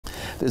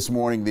This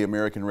morning, the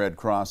American Red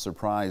Cross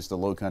surprised a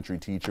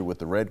Lowcountry teacher with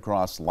the Red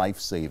Cross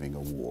Lifesaving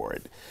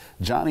Award.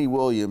 Johnny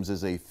Williams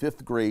is a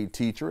fifth grade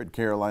teacher at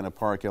Carolina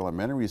Park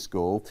Elementary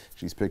School.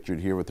 She's pictured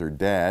here with her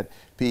dad,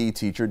 PE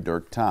teacher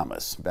Dirk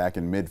Thomas. Back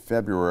in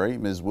mid-February,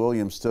 Ms.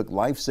 Williams took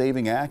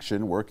life-saving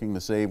action working to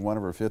save one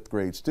of her fifth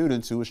grade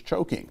students who was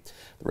choking.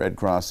 The Red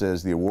Cross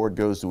says the award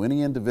goes to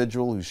any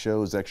individual who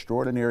shows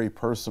extraordinary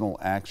personal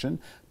action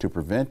to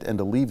prevent and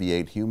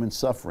alleviate human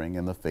suffering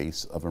in the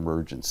face of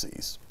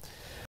emergencies.